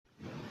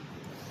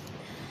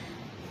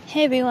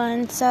Hey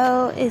everyone,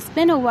 so it's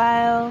been a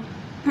while.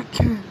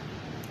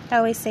 I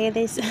always say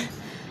this.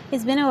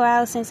 It's been a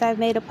while since I've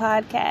made a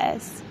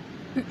podcast.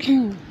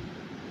 And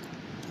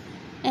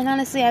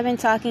honestly, I've been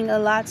talking a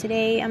lot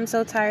today. I'm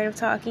so tired of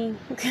talking.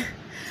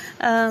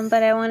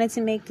 But I wanted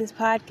to make this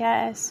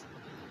podcast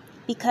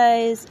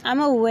because I'm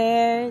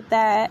aware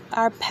that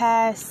our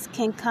past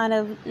can kind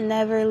of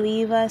never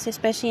leave us,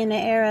 especially in the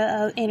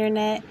era of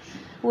internet,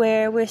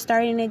 where we're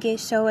starting to get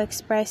so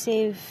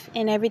expressive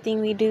in everything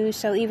we do.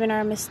 So even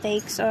our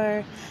mistakes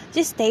or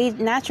just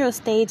natural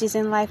stages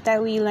in life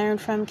that we learn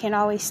from can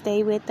always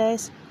stay with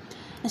us.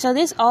 And so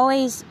this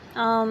always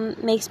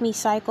makes me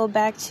cycle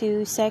back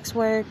to sex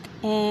work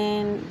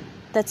and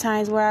the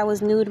times where I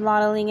was nude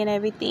modeling and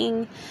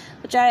everything,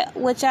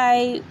 which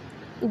I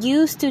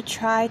used to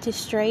try to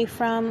stray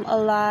from a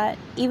lot.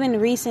 Even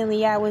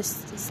recently, I was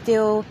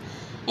still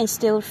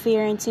instilled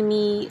fear into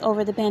me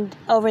over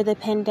the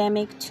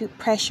pandemic to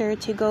pressure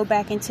to go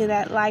back into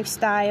that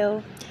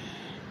lifestyle.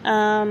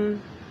 And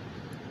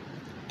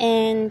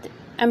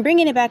I'm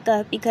bringing it back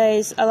up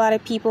because a lot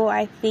of people,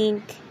 I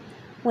think,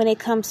 when it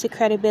comes to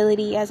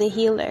credibility as a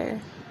healer,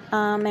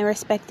 and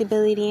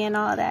respectability and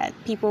all that,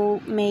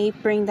 people may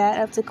bring that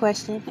up to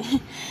question.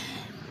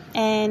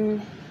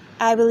 And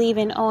I believe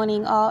in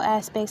owning all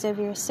aspects of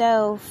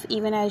yourself,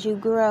 even as you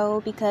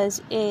grow,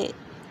 because it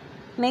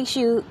makes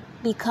you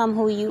become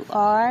who you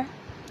are.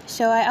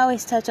 So I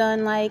always touch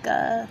on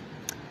the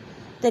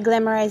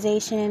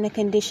glamorization and the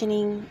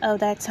conditioning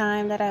of that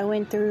time that I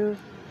went through.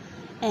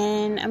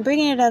 And I'm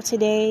bringing it up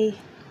today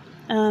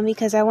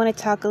because I want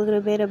to talk a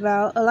little bit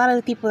about, a lot of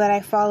the people that I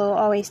follow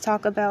always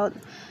talk about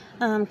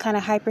kind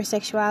of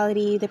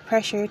hypersexuality, the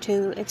pressure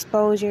to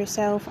expose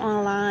yourself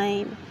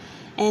online.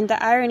 And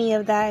the irony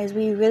of that is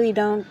we really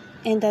don't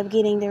end up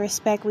getting the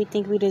respect we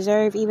think we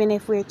deserve, even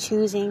if we're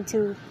choosing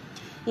to,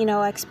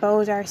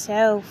 expose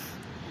ourselves.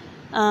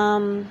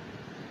 And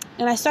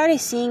I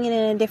started seeing it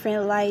in a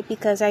different light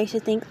because I used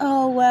to think,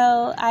 oh,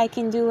 well, I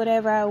can do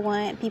whatever I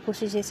want. People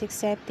should just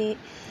accept it.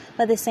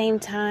 But at the same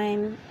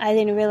time, I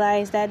didn't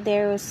realize that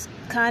there was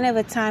kind of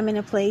a time and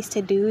a place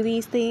to do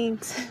these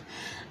things.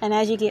 And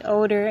as you get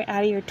older,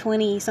 out of your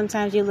 20s,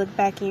 sometimes you look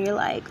back and you're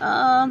like,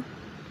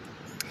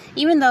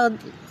 even though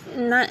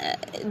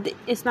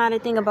it's not a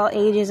thing about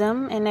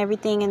ageism and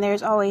everything, and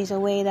there's always a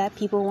way that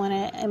people want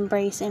to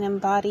embrace and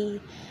embody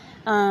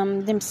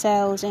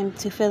themselves and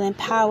to feel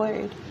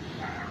empowered.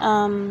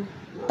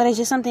 But it's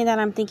just something that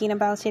I'm thinking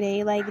about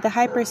today, like the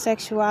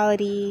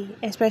hypersexuality,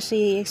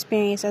 especially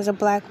experienced as a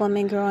Black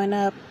woman growing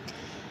up.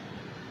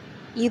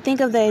 You think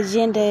of the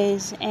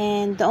agendas,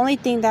 and the only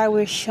thing that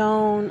we're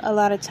shown a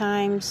lot of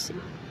times,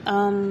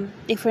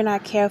 if we're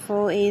not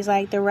careful, is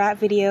like the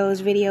rap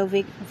videos,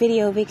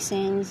 video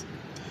vixens.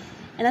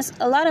 And that's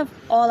a lot of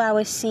all I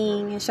was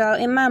seeing. And so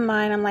in my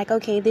mind, I'm like,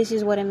 okay, this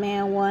is what a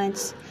man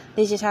wants.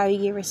 This is how you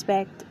get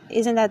respect.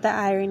 Isn't that the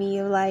irony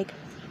of like,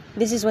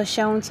 this is what's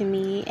shown to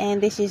me,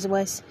 and this is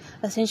what's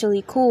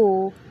essentially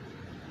cool.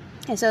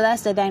 And so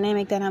that's the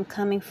dynamic that I'm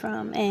coming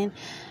from. And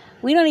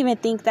we don't even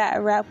think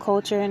that rap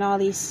culture and all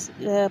these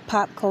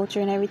pop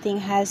culture and everything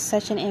has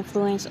such an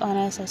influence on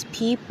us as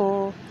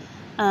people.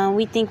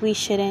 We think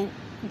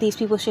these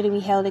people shouldn't be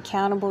held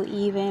accountable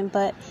even.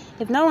 But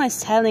if no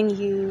one's telling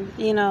you,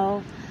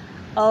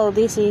 oh,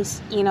 this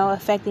is,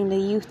 affecting the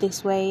youth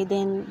this way,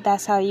 then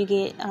that's how you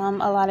get a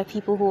lot of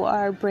people who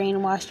are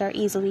brainwashed, are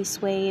easily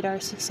swayed, are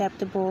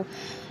susceptible.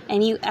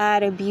 And you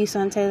add abuse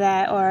onto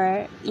that,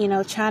 or,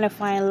 trying to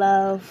find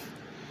love,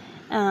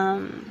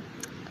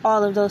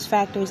 all of those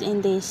factors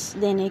in this,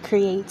 then it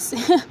creates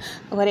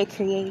what it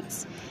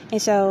creates.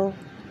 And so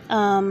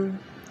I'm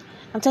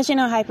touching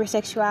on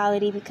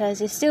hypersexuality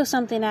because it's still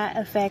something that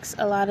affects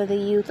a lot of the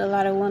youth, a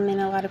lot of women,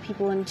 a lot of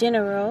people in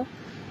general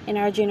in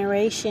our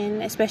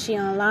generation, especially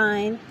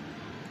online.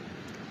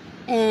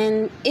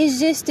 And it's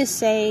just to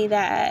say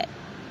that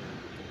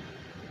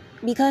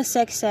because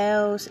sex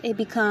sells, it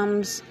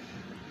becomes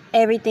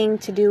everything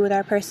to do with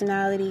our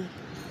personality.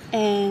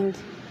 And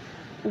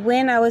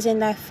when I was in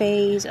that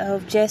phase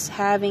of just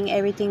having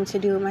everything to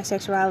do with my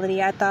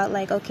sexuality, I thought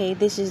like, okay,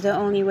 this is the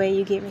only way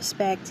you get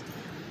respect.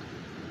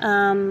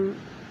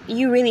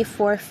 You really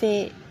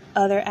forfeit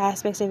other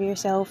aspects of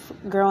yourself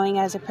growing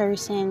as a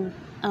person.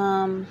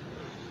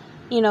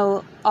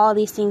 All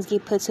these things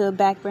get put to a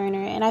back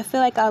burner. And I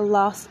feel like I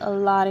lost a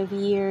lot of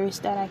years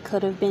that I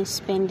could have been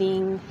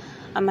spending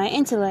on my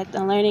intellect,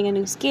 on learning a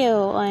new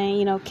skill,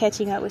 on,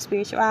 catching up with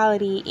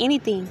spirituality,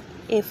 anything,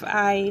 if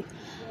I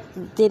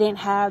didn't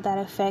have that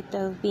effect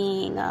of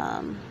being,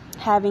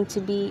 having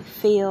to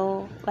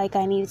feel like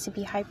I needed to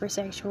be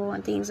hypersexual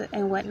and things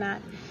and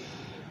whatnot.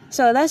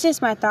 So that's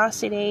just my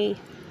thoughts today.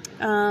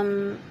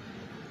 I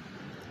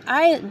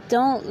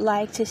don't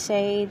like to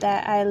say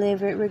that I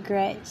live with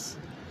regrets.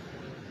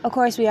 Of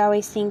course, we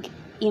always think,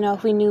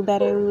 if we knew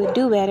better, we would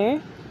do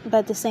better. But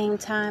at the same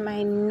time,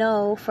 I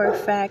know for a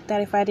fact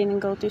that if I didn't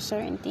go through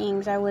certain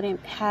things, I wouldn't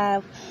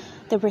have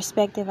the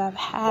perspective I've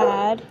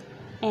had.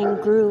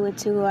 and grew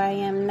into who I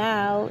am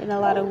now in a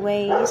lot of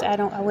ways. I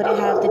wouldn't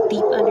have the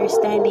deep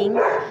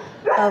understanding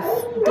of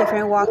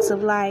different walks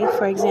of life,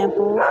 for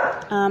example.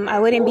 I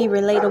wouldn't be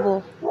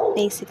relatable,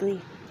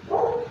 basically.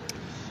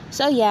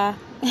 So yeah,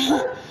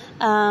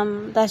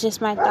 that's just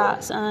my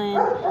thoughts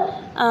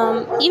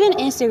on even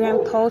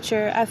Instagram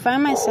culture. I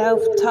find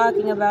myself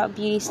talking about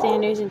beauty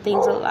standards and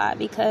things a lot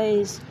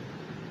because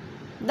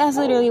that's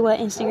literally what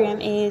Instagram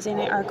is and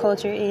our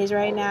culture is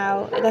right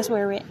now. That's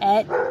where we're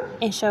at.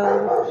 And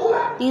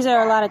so these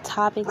are a lot of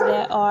topics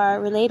that are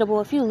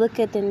relatable. If you look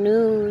at the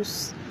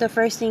news, the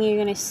first thing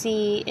you're going to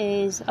see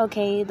is,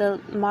 okay,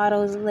 the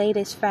model's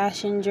latest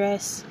fashion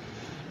dress,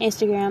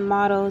 Instagram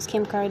models,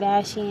 Kim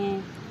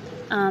Kardashian.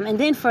 And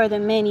then for the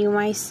men, you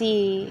might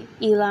see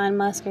Elon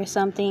Musk or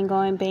something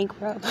going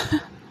bankrupt.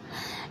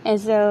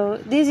 And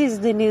so this is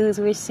the news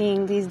we're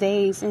seeing these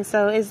days. And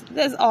so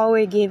that's all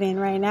we're given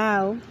right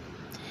now.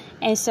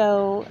 And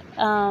so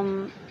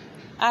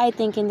I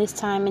think in this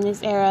time, in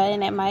this era,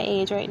 and at my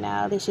age right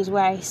now, this is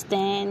where I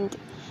stand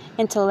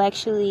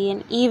intellectually.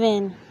 And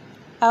even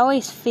I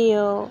always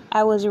feel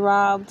I was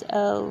robbed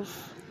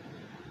of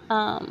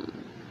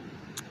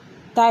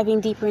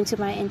diving deeper into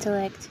my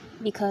intellect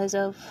because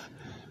of,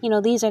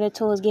 these are the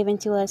tools given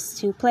to us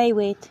to play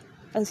with,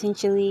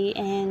 essentially,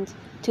 and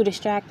to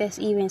distract us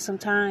even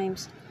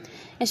sometimes.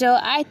 And so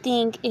I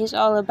think it's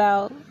all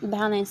about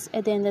balance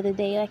at the end of the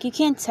day. Like, you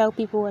can't tell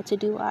people what to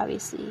do,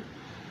 obviously,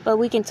 but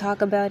we can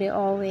talk about it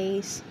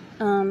always.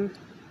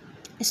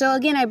 So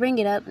again, I bring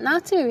it up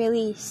not to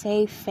really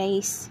save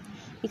face,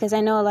 because I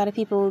know a lot of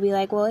people will be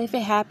like, well, if it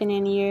happened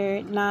and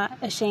you're not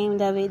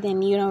ashamed of it,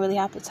 then you don't really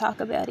have to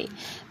talk about it.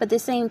 But at the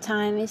same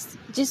time, it's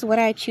just what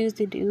I choose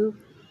to do,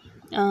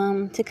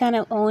 to kind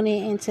of own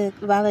it and to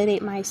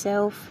validate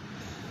myself.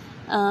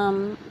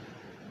 And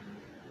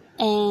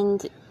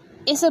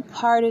it's a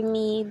part of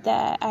me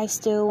that I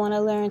still want to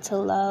learn to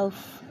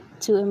love,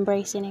 to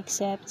embrace and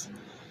accept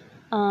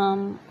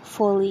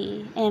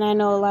fully. And I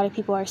know a lot of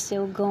people are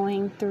still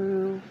going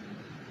through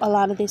a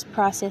lot of this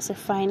process of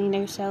finding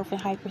themselves in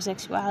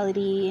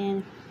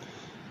hypersexuality.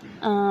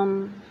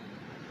 And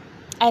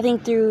I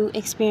think through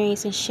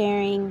experience and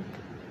sharing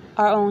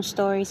our own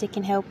stories, it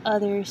can help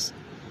others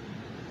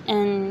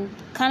and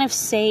kind of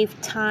save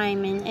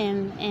time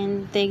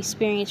and the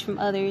experience from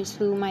others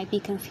who might be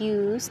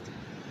confused.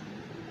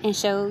 And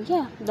so,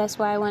 yeah, that's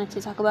why I wanted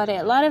to talk about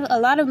it. A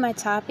lot of my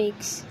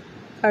topics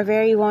are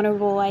very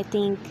vulnerable, I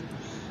think.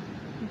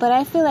 But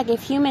I feel like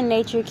if human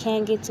nature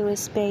can't get to a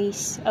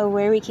space of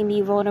where we can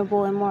be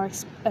vulnerable and more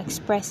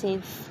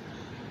expressive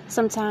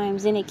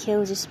sometimes, then it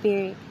kills the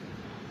spirit.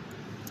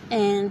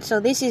 And so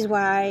this is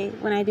why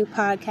when I do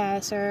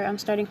podcasts or I'm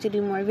starting to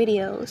do more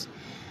videos,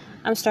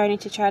 I'm starting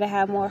to try to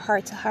have more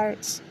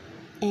heart-to-hearts.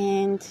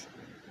 And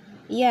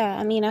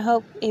yeah, I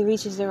hope it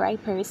reaches the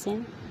right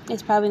person.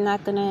 It's probably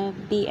not going to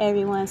be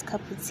everyone's cup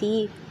of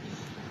tea,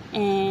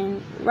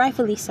 and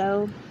rightfully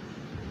so.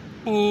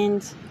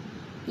 And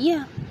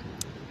yeah.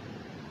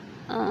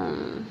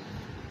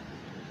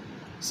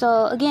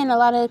 So again, a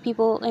lot of the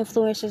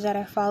influencers that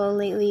I follow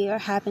lately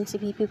happen to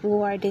be people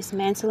who are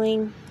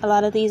dismantling a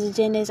lot of these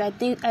agendas.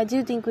 I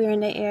do think we're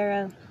in the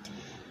era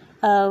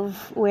of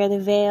where the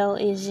veil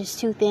is just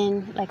too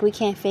thin. Like, we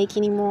can't fake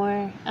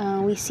anymore.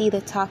 We see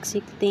the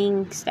toxic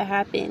things that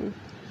happen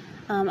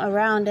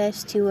around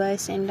us, to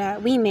us, and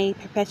that we may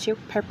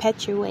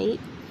perpetuate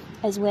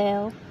as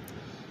well.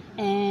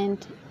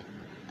 And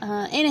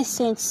in a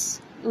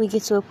sense, we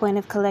get to a point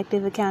of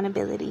collective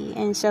accountability.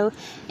 And so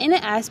in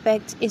an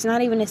aspect, it's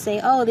not even to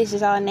say, oh, this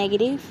is all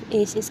negative.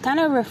 It's kind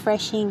of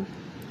refreshing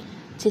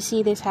to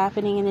see this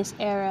happening in this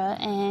era.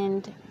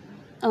 And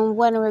in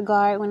one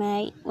regard, when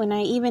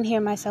I even hear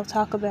myself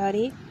talk about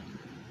it,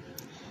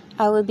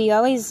 I would be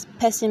always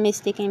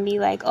pessimistic and be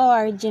like, oh,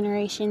 our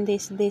generation,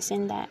 this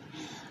and that.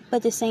 But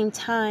at the same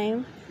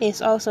time,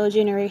 it's also a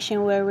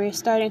generation where we're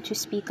starting to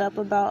speak up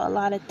about a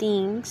lot of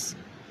things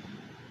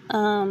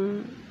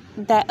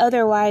that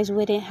otherwise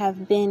wouldn't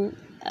have been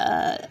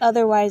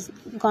otherwise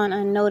gone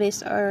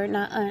unnoticed or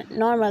not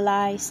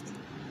normalized.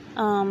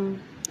 And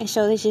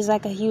so this is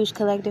like a huge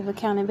collective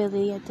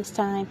accountability at this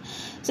time.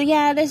 So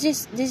yeah, this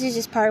is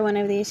just part one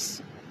of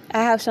this.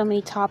 I have so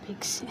many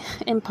topics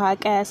in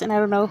podcasts, and I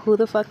don't know who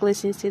the fuck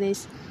listens to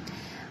this.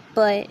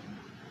 But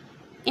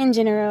in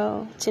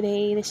general,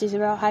 today, this is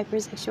about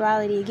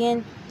hypersexuality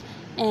again.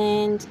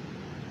 And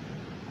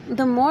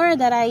the more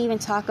that I even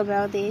talk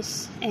about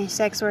this and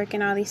sex work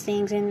and all these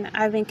things, and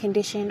I've been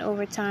conditioned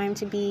over time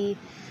to be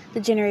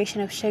the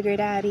generation of sugar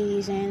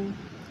daddies and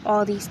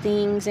all these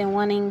things, and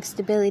wanting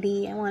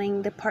stability and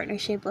wanting the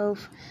partnership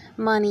of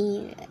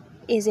money.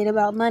 Is it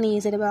about money?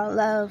 Is it about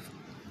love?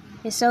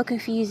 It's so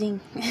confusing.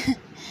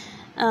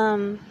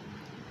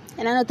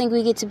 And I don't think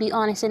we get to be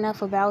honest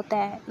enough about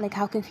that, like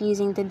how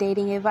confusing the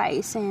dating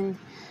advice and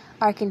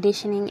our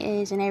conditioning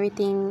is and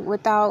everything,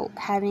 without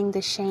having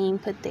the shame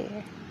put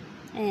there.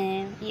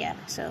 And yeah,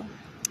 so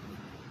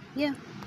yeah.